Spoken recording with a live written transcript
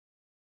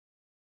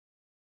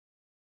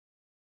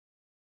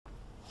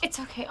It's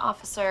okay,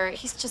 officer.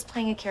 He's just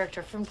playing a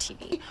character from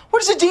TV. Where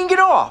does the dean get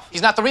off?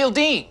 He's not the real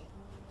dean.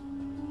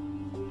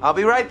 I'll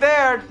be right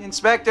there,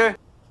 Inspector.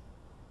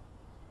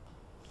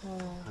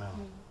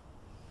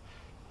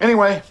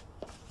 Anyway,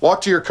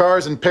 walk to your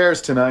cars in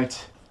pairs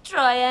tonight.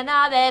 Troy and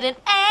Abed and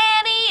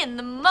Annie in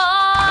the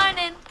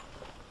morning.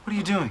 What are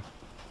you doing?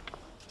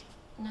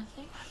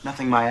 Nothing.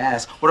 Nothing, my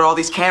ass. What are all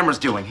these cameras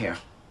doing here?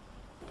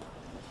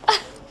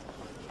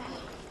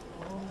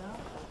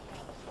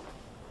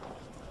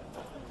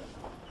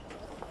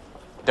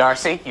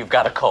 Darcy, you've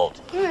got a cold.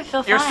 I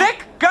feel fine. You're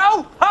sick?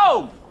 Go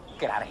home!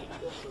 Get out of here.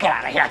 Get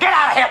out of here. Get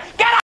out of here.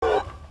 Get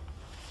out!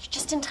 You're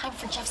just in time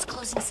for Jeff's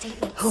closing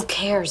statement. Who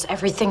cares?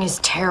 Everything is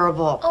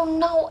terrible. Oh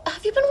no,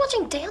 have you been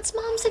watching Dance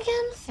Moms again?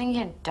 I think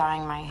you're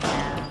dyeing my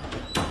hair.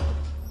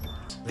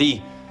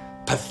 The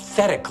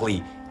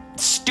pathetically,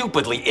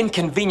 stupidly,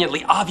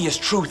 inconveniently obvious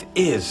truth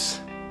is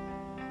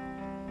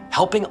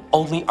helping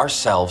only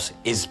ourselves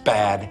is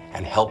bad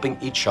and helping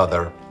each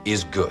other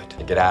is good.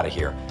 Get out of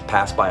here,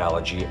 pass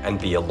biology, and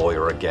be a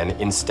lawyer again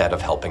instead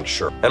of helping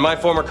Sher. And my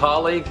former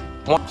colleague,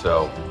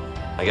 so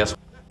I guess.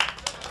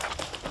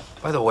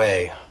 By the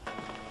way,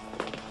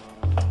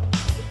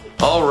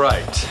 all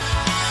right.